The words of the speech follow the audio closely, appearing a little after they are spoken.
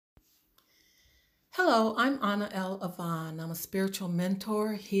Hello, I'm Anna L. Avan. I'm a spiritual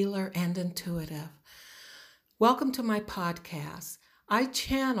mentor, healer, and intuitive. Welcome to my podcast. I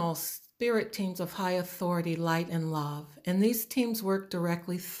channel spirit teams of high authority, light, and love, and these teams work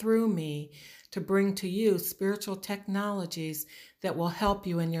directly through me to bring to you spiritual technologies that will help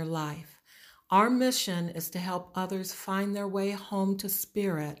you in your life. Our mission is to help others find their way home to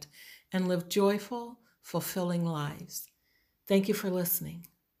spirit and live joyful, fulfilling lives. Thank you for listening.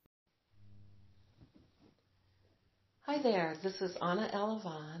 Hi there, this is Anna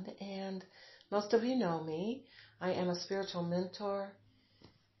Elavand, and most of you know me. I am a spiritual mentor,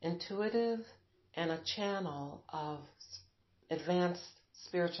 intuitive, and a channel of advanced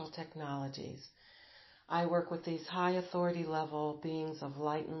spiritual technologies. I work with these high authority level beings of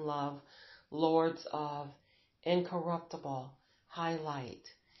light and love, lords of incorruptible high light.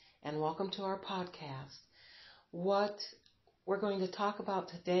 And welcome to our podcast. What we're going to talk about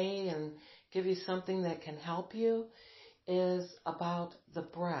today and give you something that can help you is about the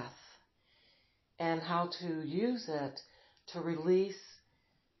breath and how to use it to release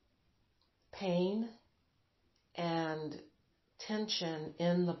pain and tension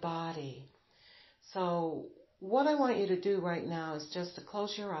in the body. So what I want you to do right now is just to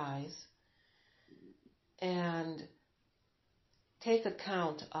close your eyes and take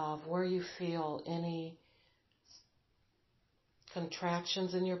account of where you feel any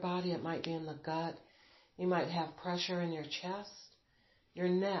contractions in your body. It might be in the gut. You might have pressure in your chest. Your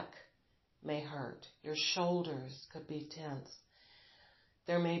neck may hurt. Your shoulders could be tense.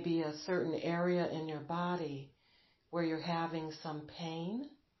 There may be a certain area in your body where you're having some pain.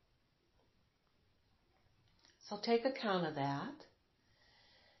 So take account of that.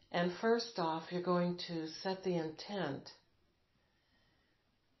 And first off, you're going to set the intent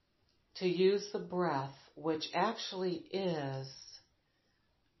to use the breath, which actually is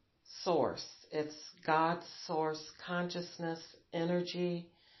source. It's God's source, consciousness, energy.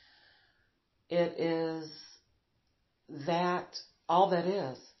 It is that, all that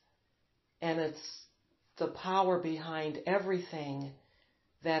is. And it's the power behind everything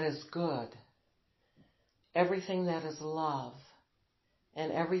that is good, everything that is love,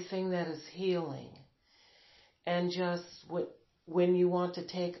 and everything that is healing. And just when you want to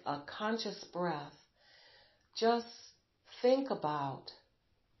take a conscious breath, just think about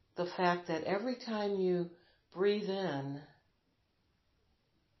the fact that every time you breathe in,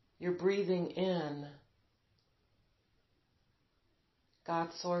 you're breathing in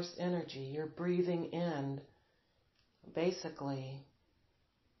God's source energy. You're breathing in, basically,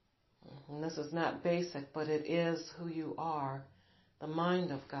 and this is not basic, but it is who you are, the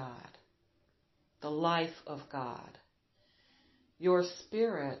mind of God, the life of God. Your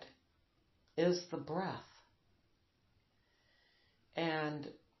spirit is the breath. And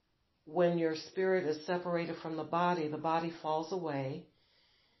when your spirit is separated from the body falls away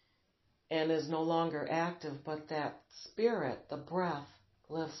and is no longer active, but that spirit, the breath,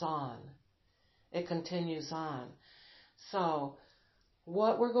 lives on. It continues on. So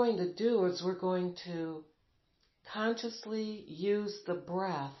what we're going to do is we're going to consciously use the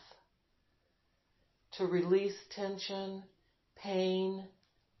breath to release tension, pain,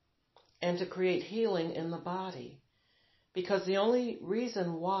 and to create healing in the body. Because the only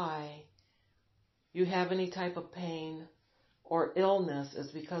reason why you have any type of pain or illness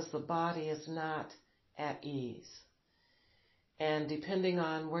is because the body is not at ease. And depending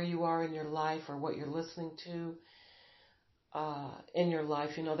on where you are in your life or what you're listening to in your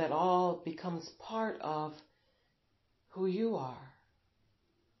life, that all becomes part of who you are.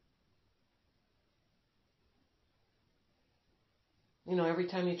 Every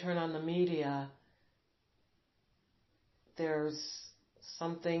time you turn on the media, there's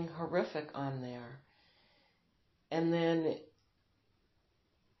something horrific on there. And then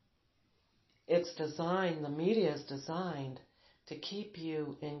the media is designed to keep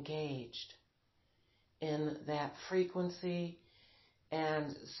you engaged in that frequency.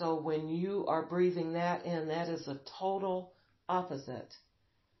 And so when you are breathing that in, that is a total opposite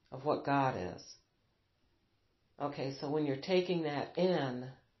of what God is. Okay, so when you're taking that in,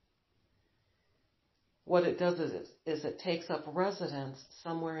 what it does is it takes up residence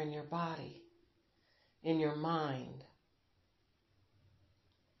somewhere in your body, in your mind.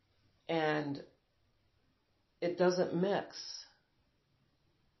 And it doesn't mix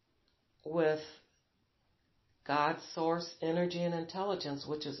with God's source, energy, and intelligence,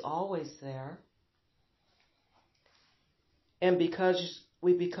 which is always there. And because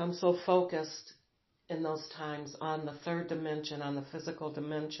we become so focused in those times on the third dimension, on the physical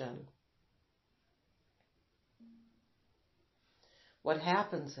dimension, what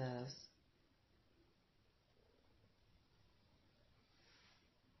happens is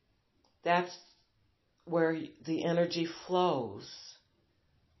that's where the energy flows.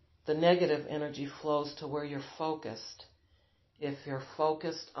 The negative energy flows to where you're focused. If you're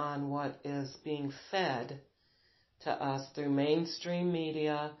focused on what is being fed to us through mainstream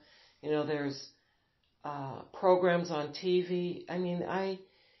media, there's programs on TV.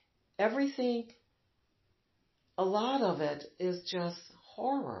 Everything, a lot of it is just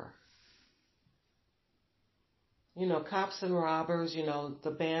horror. Cops and robbers,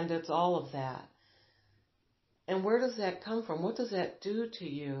 the bandits, all of that. And where does that come from? What does that do to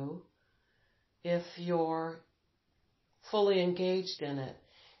you if you're fully engaged in it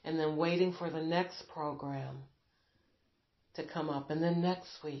and then waiting for the next program to come up and then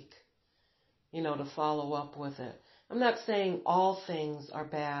next week, to follow up with it? I'm not saying all things are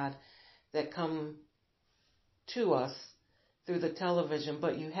bad that come to us through the television,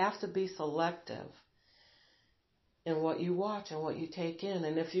 but you have to be selective in what you watch and what you take in.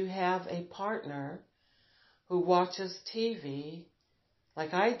 And if you have a partner who watches TV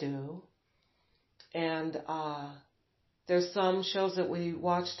like I do, and there's some shows that we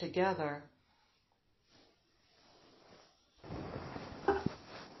watch together,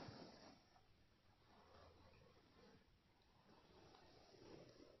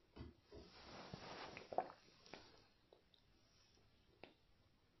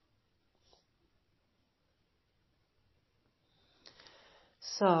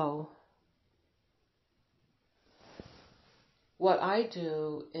 so what I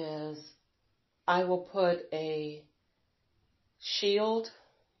do is I will put a shield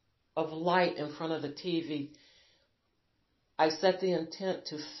of light in front of the TV. I set the intent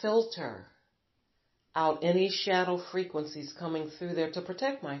to filter out any shadow frequencies coming through there to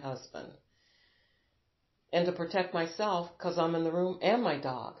protect my husband and to protect myself because I'm in the room and my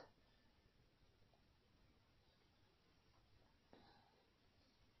dog.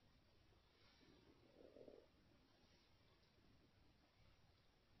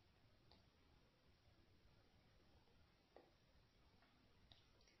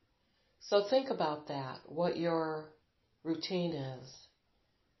 So think about that, what your routine is.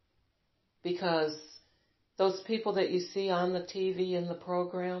 Because those people that you see on the TV and the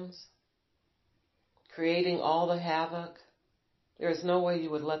programs, creating all the havoc, there's no way you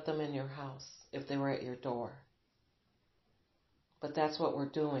would let them in your house if they were at your door. But that's what we're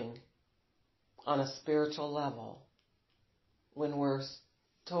doing on a spiritual level when we're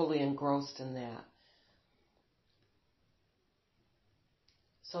totally engrossed in that.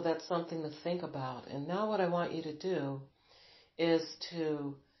 So that's something to think about. And now what I want you to do is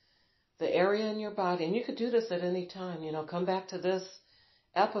to the area in your body, and you could do this at any time, come back to this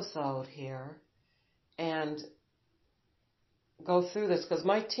episode here and go through this, because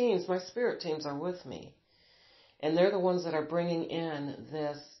my spirit teams are with me. And they're the ones that are bringing in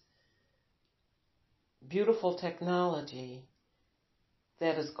this beautiful technology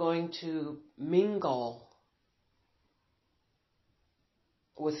that is going to mingle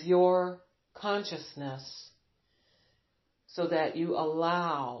with your consciousness so that you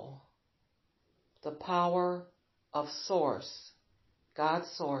allow the power of Source, God's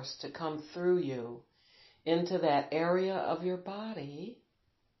Source, to come through you into that area of your body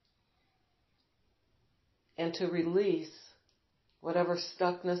and to release whatever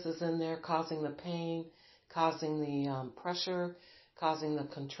stuckness is in there, causing the pain, causing the pressure, causing the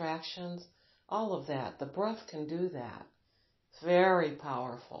contractions, all of that. The breath can do that. Very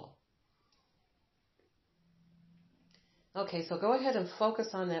powerful. Okay, so go ahead and focus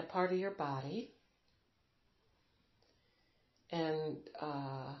on that part of your body. And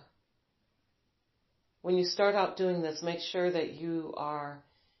when you start out doing this, make sure that you are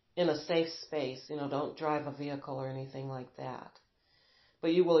in a safe space. Don't drive a vehicle or anything like that.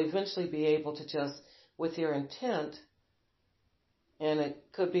 But you will eventually be able to just, with your intent, and it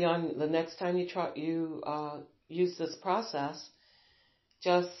could be on the next time you use this process,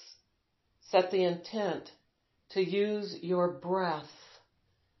 just set the intent to use your breath,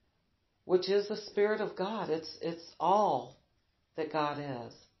 which is the Spirit of God. It's all that God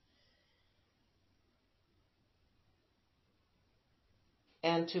is.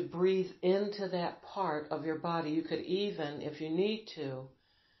 And to breathe into that part of your body. You could even, if you need to,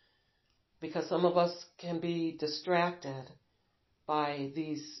 because some of us can be distracted by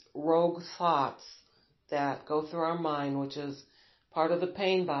these rogue thoughts that go through our mind, which is part of the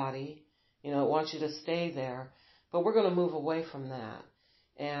pain body. It wants you to stay there. But we're going to move away from that.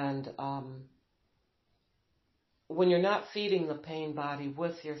 And when you're not feeding the pain body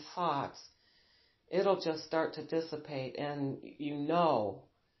with your thoughts, it'll just start to dissipate. And you know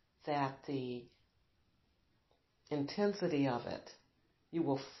that the intensity of it you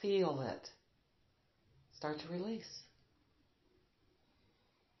will feel it start to release.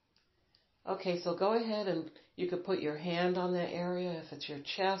 Okay, so go ahead and you could put your hand on that area if it's your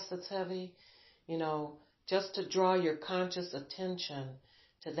chest that's heavy, just to draw your conscious attention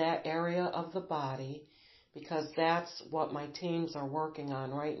to that area of the body, because that's what my teams are working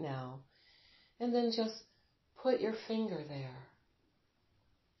on right now. And then just put your finger there.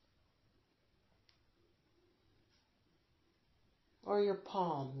 Or your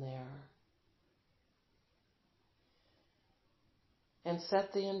palm there. And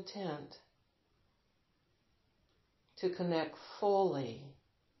set the intent to connect fully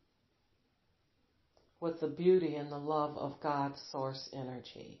with the beauty and the love of God's source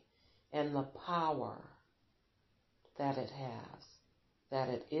energy and the power that it has, that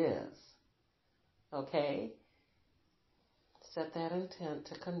it is. Okay? Set that intent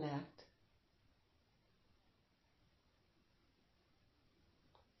to connect.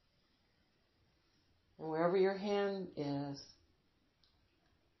 And wherever your hand is,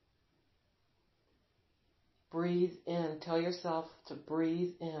 breathe in. Tell yourself to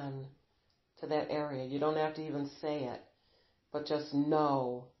breathe in to that area. You don't have to even say it, but just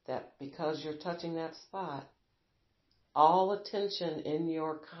know that because you're touching that spot, all attention in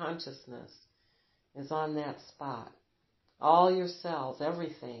your consciousness is on that spot. All your cells,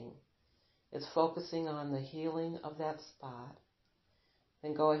 everything, is focusing on the healing of that spot.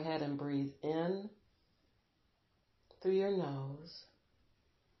 Then go ahead and breathe in through your nose.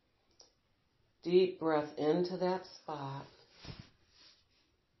 Deep breath into that spot.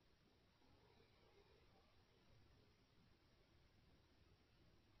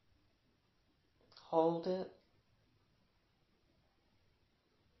 Hold it.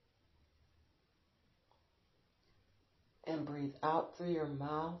 And breathe out through your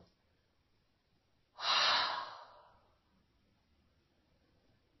mouth.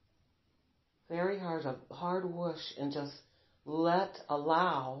 Very hard, a hard whoosh, and just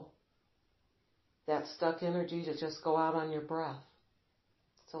allow that stuck energy to just go out on your breath.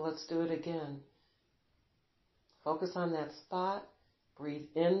 So let's do it again. Focus on that spot. Breathe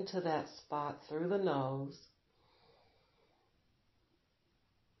into that spot through the nose.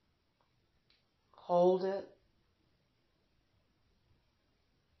 Hold it.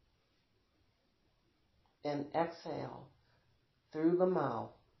 And exhale through the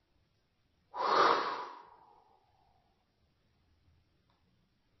mouth.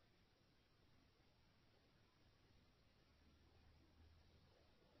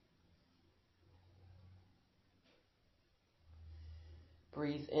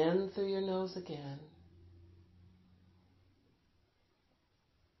 Breathe in through your nose again.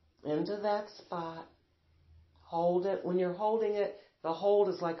 Into that spot. Hold it. When you're holding it, the hold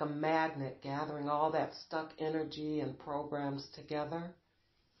is like a magnet gathering all that stuck energy and programs together.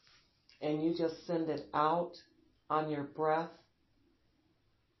 And you just send it out on your breath.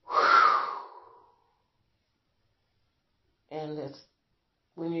 And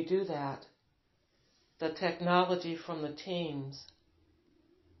when you do that, the technology from the teams,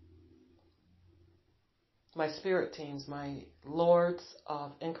 my spirit teams, my lords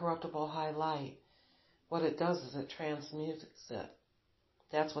of incorruptible high light, what it does is it transmutes it.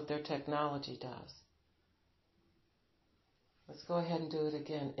 That's what their technology does. Let's go ahead and do it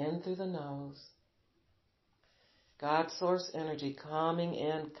again. In through the nose. God's source energy coming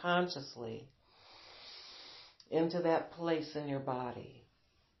in consciously into that place in your body.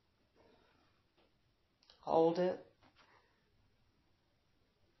 Hold it.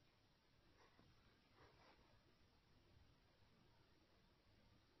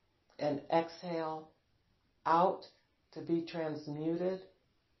 And exhale out to be transmuted.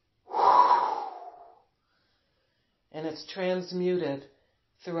 And it's transmuted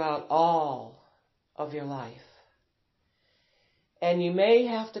throughout all of your life. And you may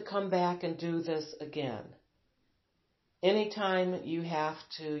have to come back and do this again. Anytime you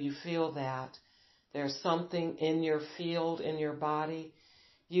feel that there's something in your field, in your body,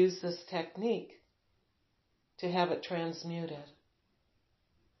 use this technique to have it transmuted.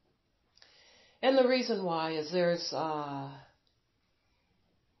 And the reason why is there's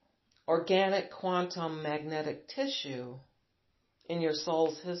organic quantum magnetic tissue in your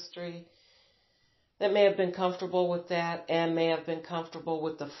soul's history that may have been comfortable with that and may have been comfortable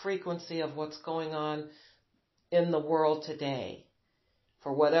with the frequency of what's going on in the world today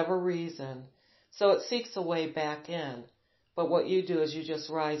for whatever reason. So it seeks a way back in. But what you do is you just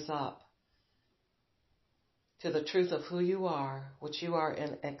rise up to the truth of who you are, which you are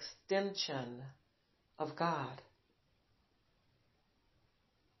an extension of God.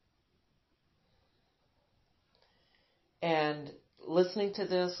 And listening to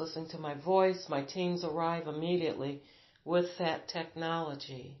this, listening to my voice, my teams arrive immediately with that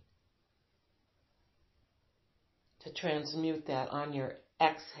technology to transmute that on your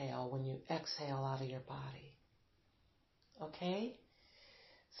exhale when you exhale out of your body. Okay?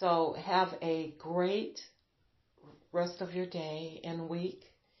 So have a great rest of your day and week,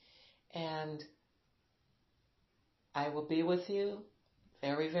 and I will be with you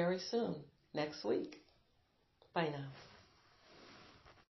very, very soon, next week. Bye now.